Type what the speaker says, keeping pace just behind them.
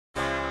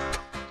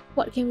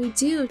What can we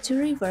do to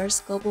reverse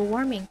global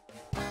warming?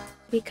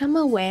 Become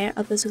aware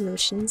of the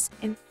solutions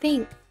and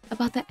think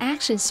about the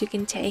actions you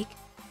can take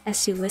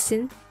as you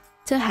listen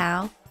to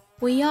how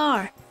we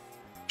are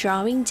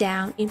drawing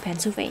down in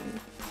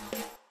Pennsylvania.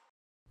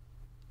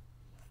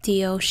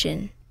 The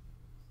ocean.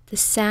 The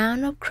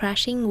sound of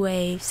crashing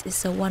waves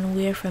is the one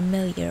we're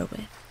familiar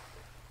with.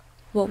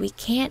 What we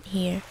can't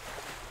hear,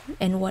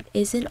 and what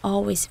isn't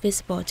always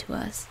visible to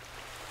us,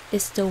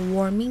 is the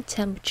warming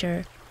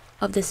temperature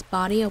of this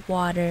body of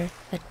water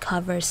that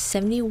covers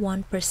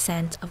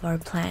 71% of our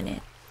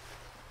planet.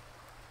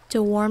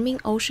 The warming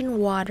ocean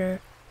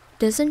water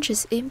doesn't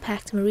just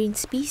impact marine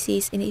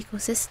species in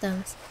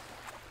ecosystems,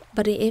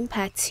 but it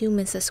impacts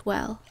humans as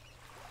well.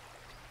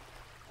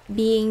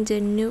 Being the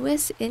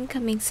newest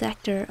incoming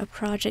sector of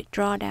Project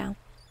Drawdown,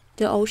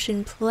 the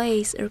ocean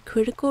plays a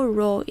critical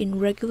role in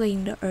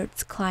regulating the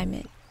Earth's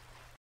climate.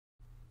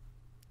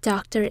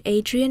 Dr.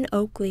 Adrienne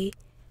Oakley,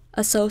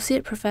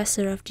 Associate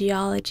Professor of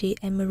Geology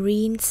and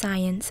Marine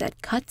Science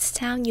at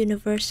Kutztown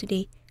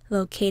University,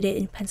 located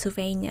in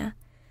Pennsylvania,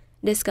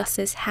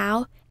 discusses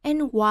how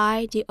and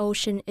why the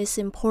ocean is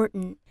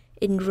important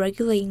in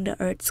regulating the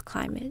Earth's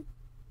climate.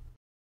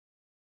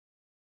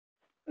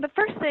 The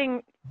first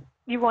thing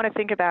you want to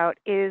think about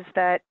is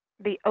that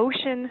the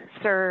ocean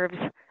serves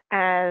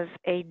as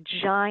a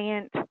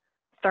giant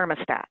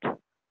thermostat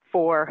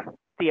for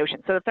the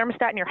ocean. So the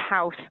thermostat in your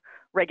house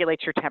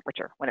regulates your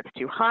temperature. When it's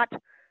too hot,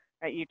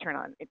 you turn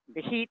on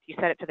the heat, you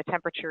set it to the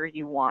temperature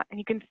you want. And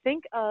you can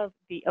think of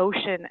the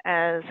ocean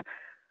as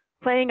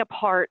playing a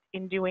part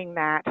in doing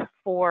that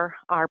for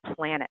our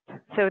planet.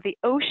 So the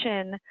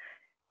ocean,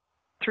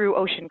 through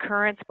ocean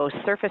currents, both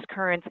surface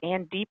currents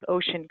and deep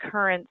ocean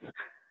currents,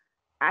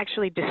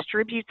 actually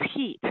distributes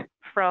heat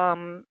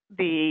from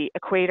the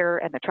equator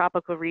and the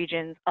tropical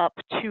regions up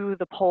to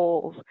the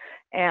poles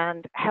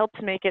and helps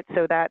make it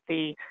so that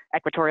the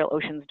equatorial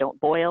oceans don't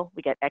boil.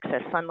 We get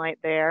excess sunlight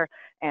there,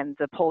 and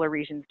the polar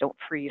regions don't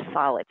freeze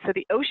solid. So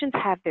the oceans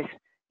have this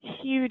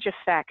huge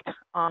effect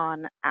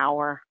on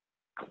our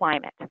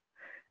climate.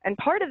 And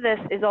part of this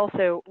is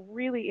also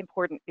really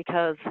important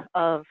because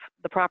of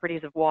the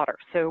properties of water.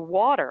 So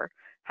water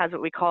has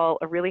what we call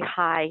a really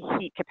high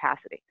heat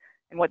capacity.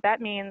 And what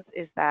that means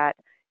is that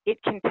it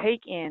can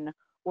take in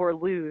or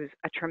lose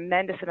a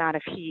tremendous amount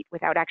of heat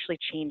without actually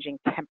changing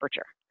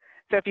temperature.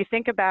 So if you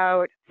think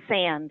about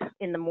sand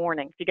in the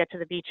morning, if you get to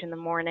the beach in the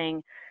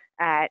morning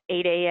at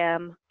 8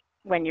 a.m.,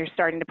 when you're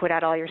starting to put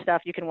out all your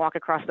stuff, you can walk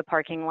across the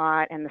parking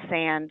lot and the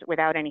sand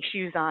without any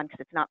shoes on because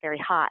it's not very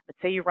hot. But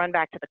say you run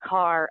back to the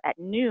car at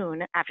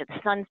noon after the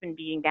sun's been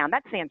beating down,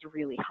 that sand's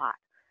really hot.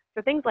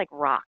 So things like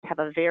rock have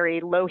a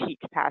very low heat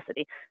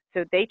capacity,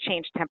 so they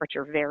change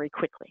temperature very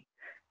quickly.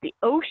 The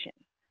ocean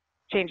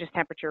changes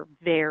temperature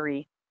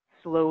very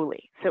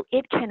slowly, so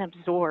it can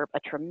absorb a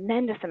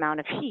tremendous amount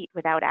of heat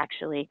without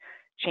actually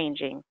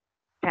changing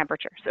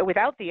temperature. So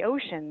without the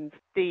oceans,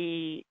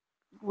 the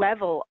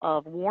level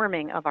of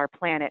warming of our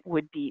planet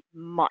would be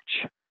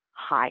much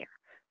higher.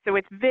 So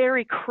it's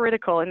very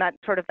critical, and that's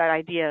sort of that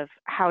idea of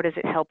how does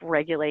it help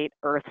regulate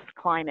Earth's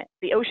climate.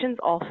 The oceans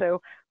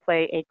also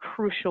play a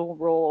crucial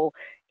role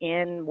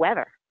in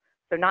weather.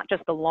 So not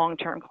just the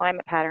long-term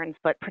climate patterns,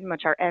 but pretty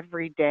much our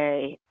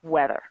everyday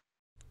weather.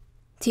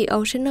 The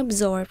ocean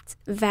absorbs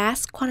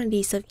vast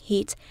quantities of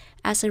heat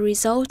as a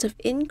result of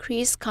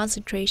increased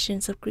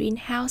concentrations of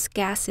greenhouse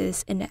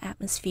gases in the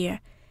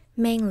atmosphere,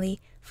 mainly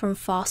from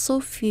fossil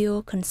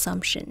fuel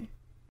consumption.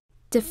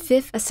 The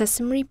fifth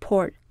assessment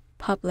report,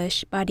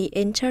 published by the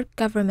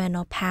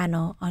Intergovernmental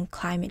Panel on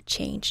Climate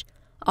Change,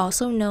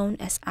 also known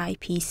as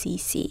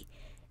IPCC,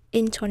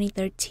 in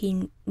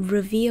 2013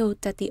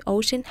 revealed that the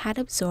ocean had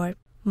absorbed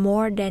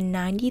more than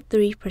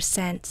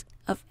 93%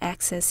 of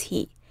excess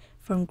heat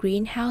from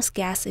greenhouse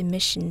gas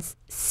emissions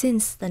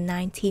since the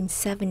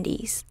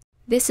 1970s.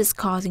 This is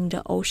causing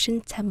the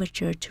ocean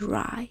temperature to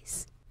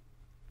rise.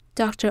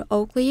 Dr.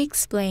 Oakley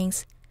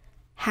explains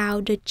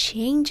how the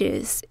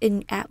changes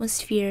in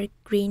atmospheric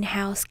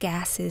greenhouse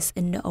gases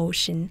in the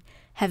ocean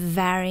have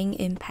varying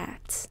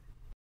impacts.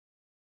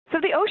 So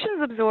the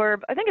oceans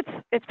absorb, I think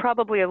it's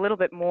probably a little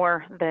bit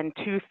more than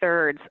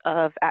 2/3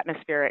 of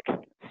atmospheric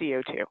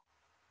CO2.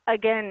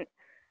 Again,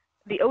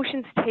 the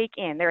oceans take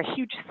in, they're a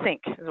huge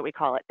sink is what we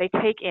call it. They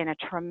take in a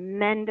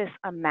tremendous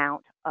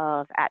amount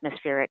of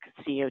atmospheric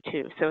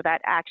CO2. So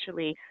that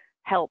actually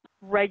helps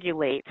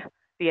regulate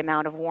the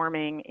amount of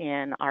warming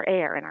in our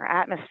air, in our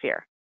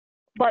atmosphere.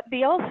 But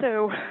the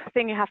also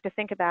thing you have to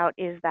think about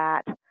is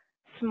that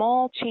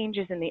small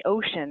changes in the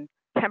ocean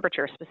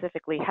temperature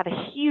specifically have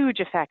a huge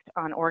effect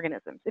on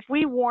organisms. If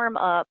we warm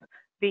up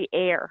the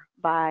air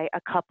by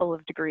a couple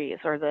of degrees,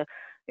 or the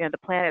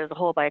planet as a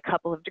whole by a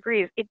couple of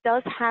degrees, it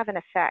does have an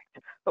effect.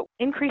 But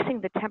increasing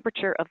the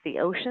temperature of the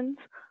oceans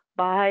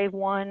by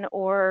 1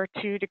 or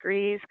 2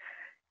 degrees,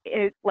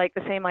 it's like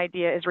the same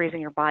idea as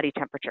raising your body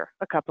temperature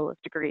a couple of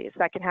degrees.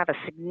 That can have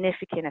a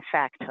significant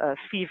effect of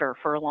fever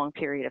for a long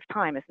period of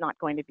time. It's not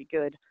going to be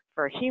good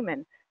for a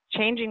human.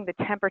 Changing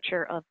the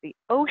temperature of the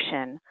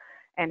ocean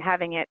And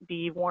having it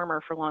be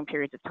warmer for long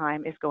periods of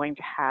time is going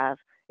to have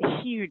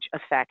a huge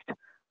effect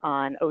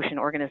on ocean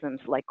organisms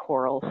like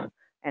corals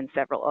and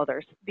several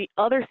others. The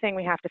other thing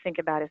we have to think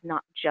about is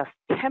not just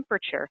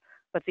temperature,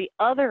 but the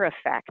other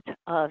effect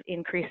of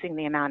increasing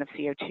the amount of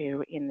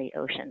CO2 in the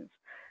oceans.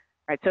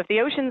 Right, so if the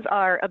oceans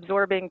are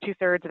absorbing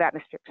 2/3 of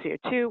atmospheric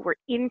CO2, we're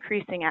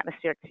increasing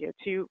atmospheric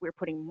CO2, we're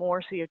putting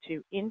more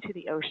CO2 into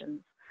the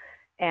oceans.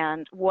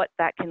 And what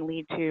that can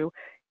lead to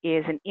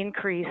is an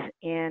increase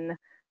in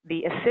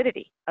the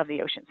acidity of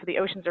the ocean. So the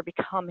oceans are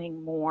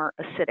becoming more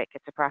acidic.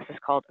 It's a process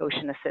called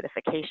ocean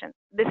acidification.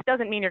 This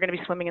doesn't mean you're going to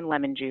be swimming in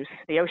lemon juice.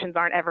 The oceans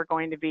aren't ever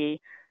going to be,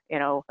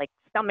 like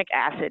stomach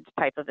acid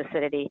type of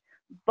acidity,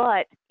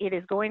 but it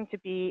is going to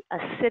be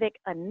acidic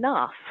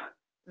enough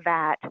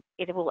that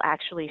it will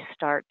actually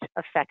start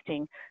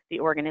affecting the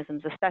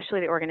organisms,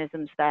 especially the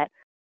organisms that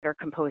are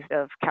composed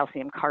of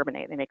calcium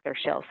carbonate. They make their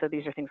shells. So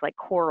these are things like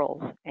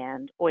corals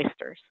and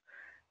oysters.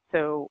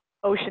 So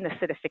ocean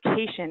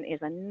acidification is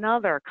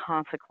another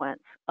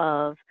consequence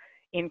of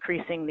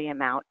increasing the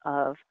amount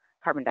of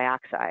carbon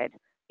dioxide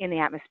in the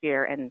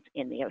atmosphere and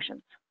in the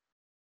oceans.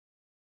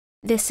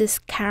 This is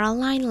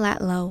Caroline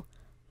Ladlow,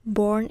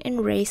 born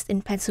and raised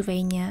in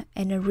Pennsylvania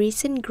and a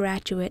recent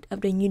graduate of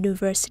the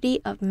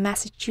University of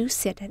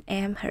Massachusetts at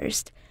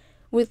Amherst,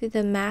 with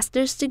a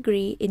master's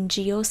degree in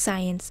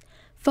geoscience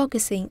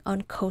focusing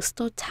on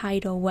coastal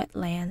tidal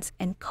wetlands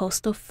and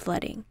coastal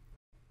flooding.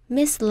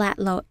 Ms.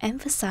 Ladlow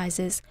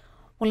emphasizes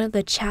one of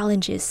the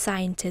challenges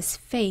scientists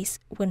face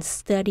when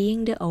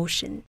studying the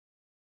ocean.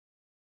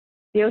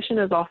 The ocean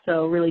is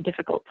also really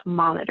difficult to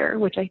monitor,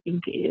 which I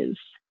think is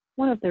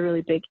one of the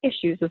really big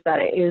issues, is that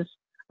it is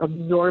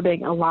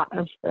absorbing a lot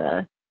of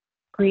the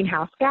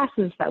greenhouse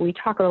gases that we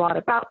talk a lot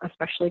about,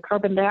 especially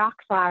carbon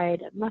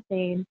dioxide and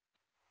methane.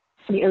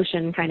 The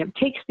ocean kind of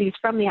takes these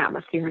from the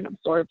atmosphere and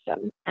absorbs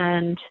them.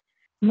 And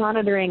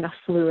monitoring a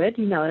fluid,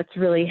 it's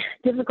really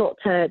difficult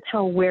to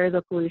tell where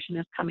the pollution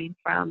is coming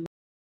from.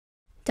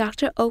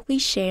 Dr. Oakley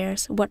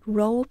shares what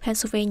role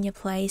Pennsylvania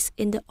plays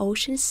in the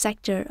ocean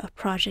sector of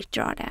Project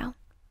Drawdown.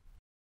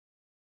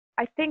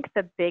 I think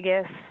the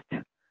biggest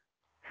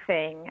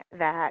thing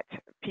that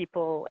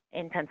people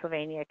in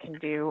Pennsylvania can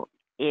do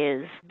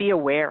is be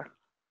aware.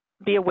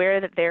 Be aware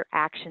that their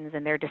actions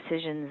and their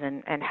decisions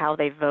and how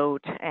they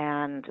vote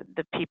and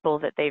the people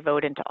that they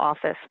vote into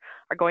office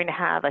are going to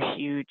have a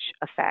huge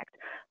effect.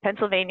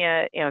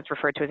 Pennsylvania, it's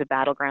referred to as a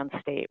battleground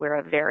state. We're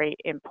a very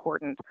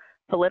important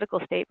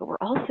political state, but we're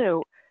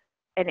also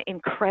an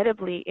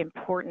incredibly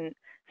important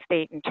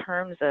state in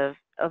terms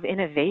of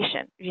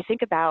innovation. If you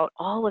think about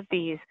all of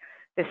this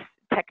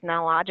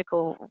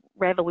technological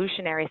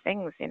revolutionary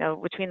things,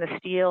 between the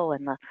steel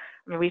and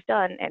we've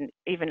done, and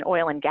even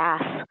oil and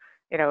gas,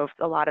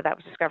 a lot of that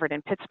was discovered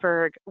in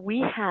Pittsburgh.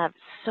 We have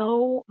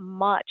so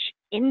much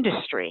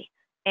industry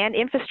and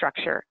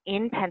infrastructure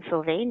in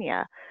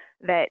Pennsylvania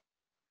that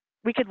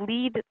we could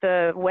lead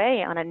the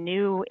way on a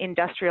new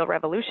industrial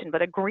revolution,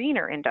 but a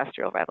greener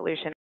industrial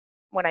revolution.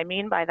 What I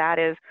mean by that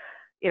is,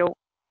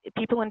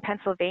 people in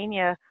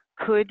Pennsylvania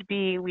could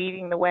be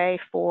leading the way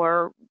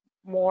for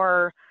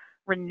more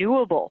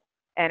renewable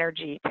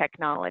energy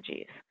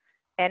technologies,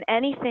 and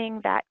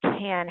anything that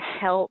can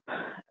help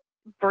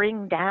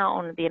bring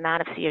down the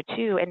amount of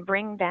CO2 and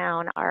bring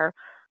down our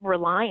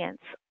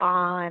reliance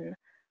on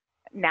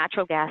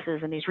natural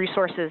gases and these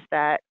resources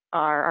that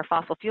are our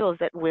fossil fuels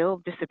that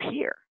will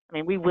disappear.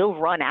 We will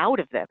run out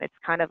of them. It's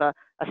kind of a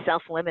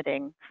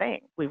self-limiting thing.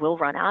 We will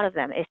run out of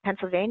them. If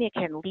Pennsylvania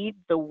can lead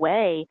the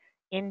way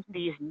in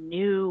these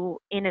new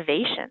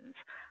innovations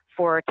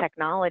for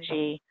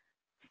technology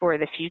for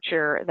the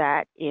future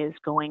that is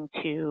going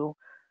to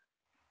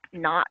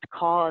not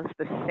cause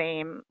the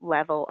same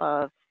level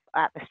of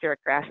atmospheric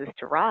gases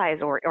to rise,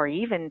 or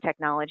even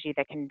technology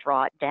that can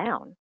draw it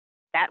down,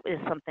 that is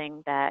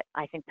something that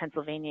I think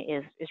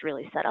Pennsylvania is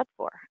really set up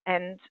for.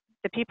 And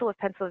the people of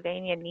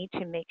Pennsylvania need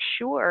to make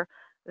sure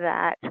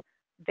that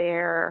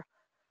the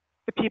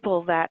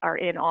people that are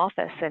in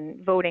office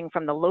and voting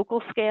from the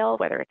local scale,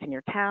 whether it's in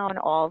your town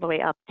all the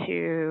way up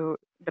to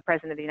the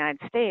President of the United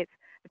States,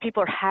 the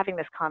people are having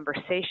this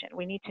conversation.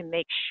 We need to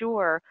make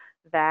sure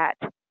that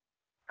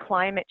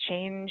climate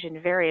change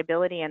and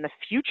variability and the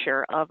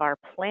future of our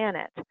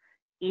planet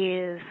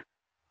is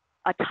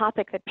a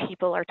topic that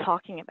people are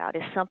talking about,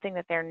 is something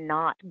that they're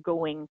not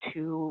going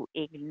to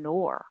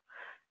ignore.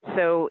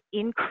 So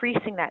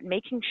increasing that,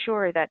 making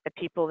sure that the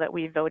people that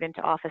we vote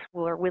into office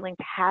are willing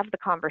to have the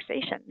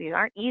conversation. These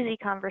aren't easy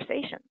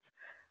conversations.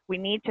 We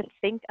need to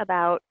think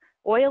about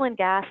oil and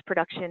gas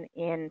production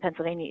in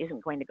Pennsylvania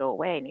isn't going to go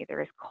away,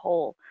 neither is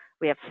coal.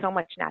 We have so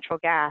much natural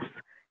gas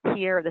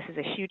here. This is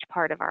a huge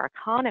part of our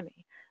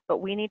economy, but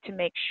we need to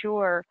make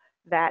sure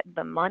that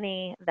the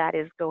money that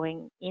is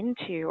going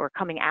into or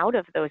coming out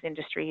of those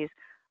industries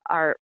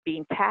are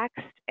being taxed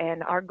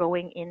and are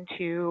going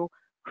into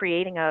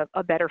creating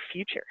a better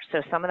future. So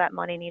some of that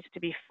money needs to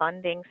be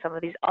funding some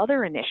of these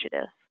other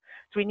initiatives.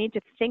 So we need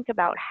to think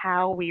about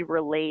how we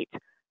relate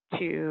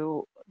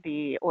to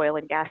the oil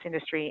and gas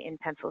industry in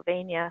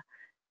Pennsylvania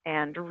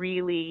and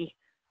really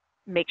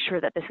make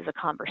sure that this is a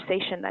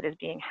conversation that is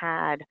being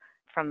had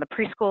from the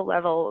preschool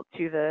level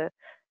to the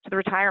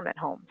retirement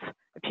homes.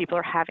 People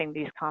are having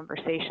these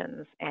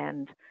conversations,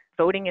 and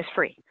voting is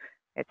free.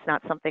 It's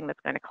not something that's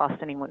going to cost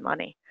anyone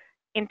money.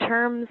 In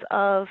terms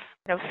of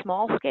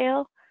small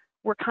scale,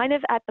 we're kind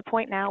of at the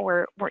point now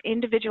where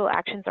individual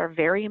actions are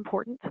very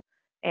important.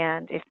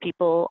 And if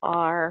people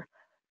are,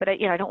 but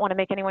I don't want to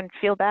make anyone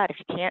feel bad. If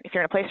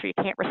you're in a place where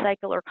you can't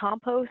recycle or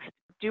compost,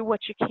 do what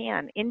you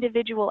can.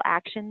 Individual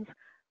actions,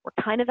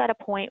 we're kind of at a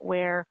point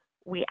where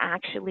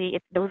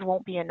those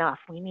won't be enough.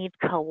 We need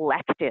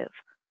collective,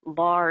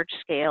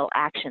 large-scale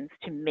actions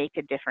to make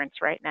a difference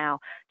right now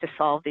to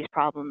solve these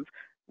problems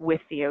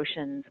with the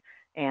oceans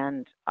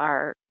and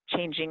our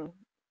changing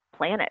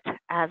planet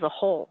as a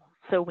whole.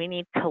 So we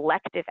need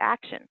collective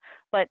action.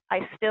 But I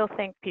still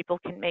think people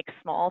can make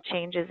small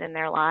changes in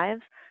their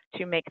lives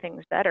to make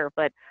things better.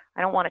 But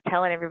I don't want to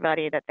tell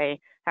everybody that they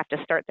have to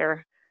start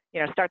their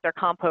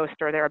compost,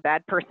 or they're a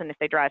bad person if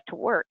they drive to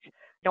work. You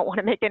don't want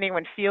to make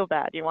anyone feel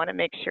bad. You want to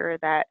make sure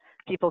that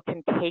people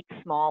can take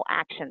small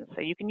actions.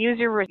 So you can use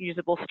your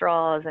reusable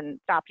straws and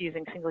stop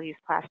using single-use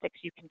plastics.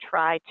 You can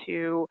try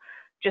to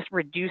just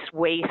reduce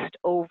waste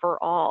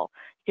overall.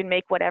 You can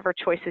make whatever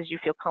choices you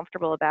feel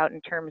comfortable about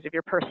in terms of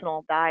your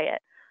personal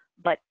diet.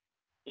 But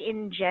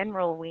in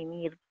general, we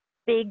need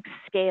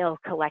big-scale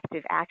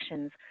collective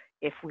actions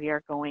if we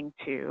are going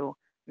to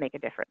make a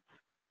difference.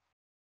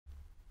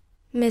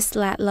 Ms.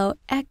 Ladlow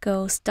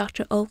echoes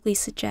Dr. Oakley's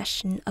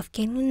suggestion of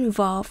getting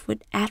involved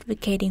with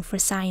advocating for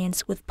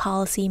science with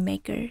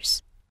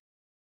policymakers.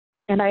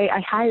 And I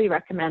highly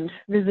recommend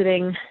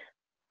visiting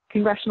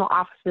congressional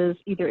offices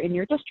either in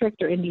your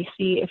district or in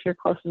D.C. if you're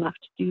close enough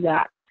to do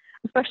that,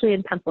 especially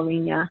in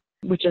Pennsylvania,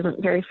 which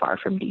isn't very far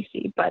from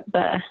D.C. But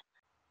the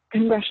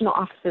congressional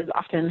offices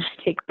often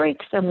take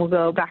breaks and will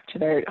go back to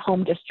their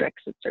home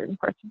districts at certain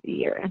parts of the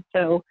year. And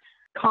so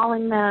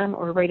calling them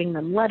or writing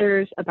them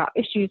letters about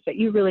issues that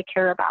you really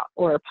care about,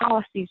 or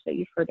policies that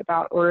you've heard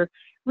about, or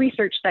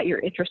research that you're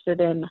interested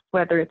in,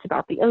 whether it's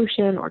about the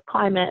ocean or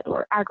climate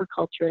or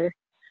agriculture,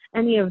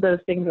 any of those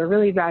things are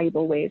really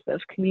valuable ways of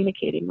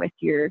communicating with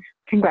your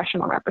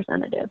congressional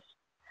representatives.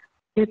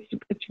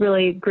 It's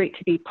really great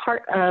to be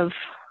part of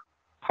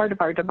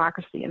our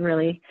democracy and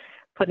really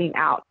putting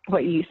out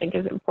what you think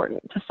is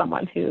important to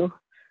someone who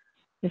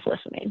is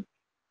listening.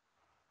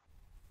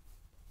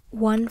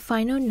 One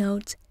final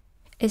note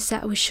is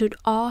that we should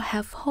all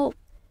have hope,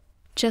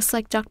 just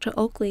like Dr.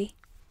 Oakley.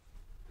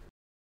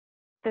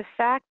 The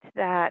fact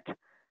that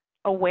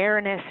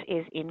awareness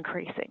is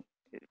increasing,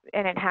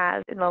 and it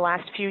has in the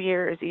last few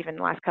years, even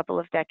the last couple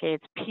of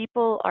decades,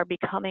 people are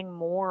becoming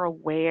more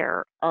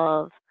aware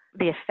of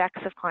the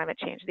effects of climate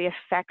change, the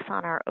effects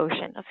on our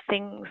ocean, of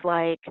things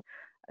like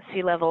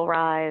sea level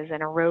rise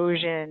and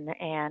erosion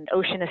and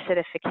ocean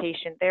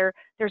acidification.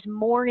 There's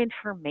more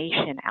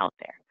information out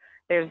there.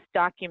 There's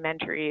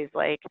documentaries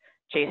like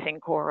Chasing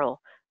Coral.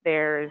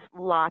 There's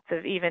lots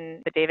of,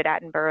 even the David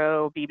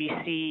Attenborough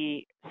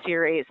BBC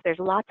series, there's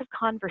lots of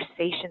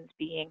conversations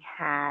being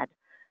had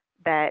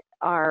that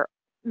are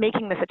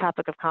making this a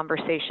topic of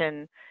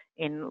conversation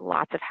in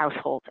lots of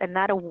households. And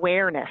that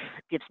awareness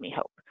gives me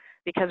hope,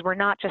 because we're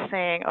not just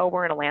saying, oh,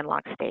 we're in a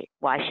landlocked state,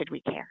 why should we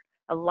care?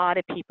 A lot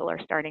of people are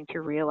starting to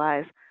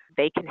realize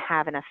they can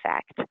have an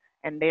effect,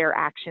 and their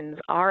actions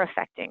are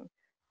affecting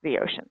the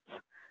oceans.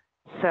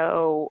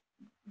 So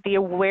the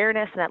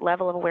awareness and that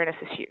level of awareness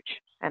is huge,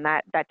 and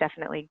that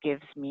definitely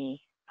gives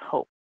me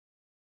hope.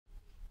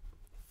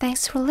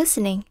 Thanks for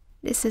listening.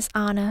 This is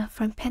Anna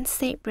from Penn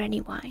State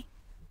Brandywine.